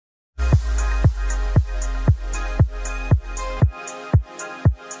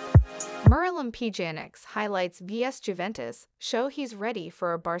Miralem Pjanic's highlights vs Juventus show he's ready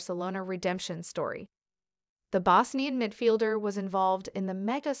for a Barcelona redemption story. The Bosnian midfielder was involved in the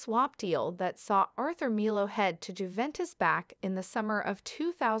mega swap deal that saw Arthur Melo head to Juventus back in the summer of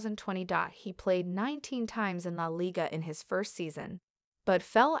 2020. He played 19 times in La Liga in his first season, but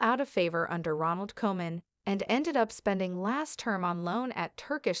fell out of favor under Ronald Koeman and ended up spending last term on loan at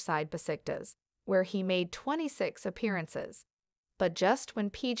Turkish side Besiktas, where he made 26 appearances. But just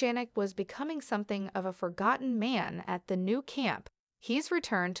when Pjanic was becoming something of a forgotten man at the Nou Camp, he's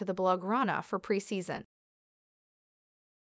returned to the Blaugrana for preseason.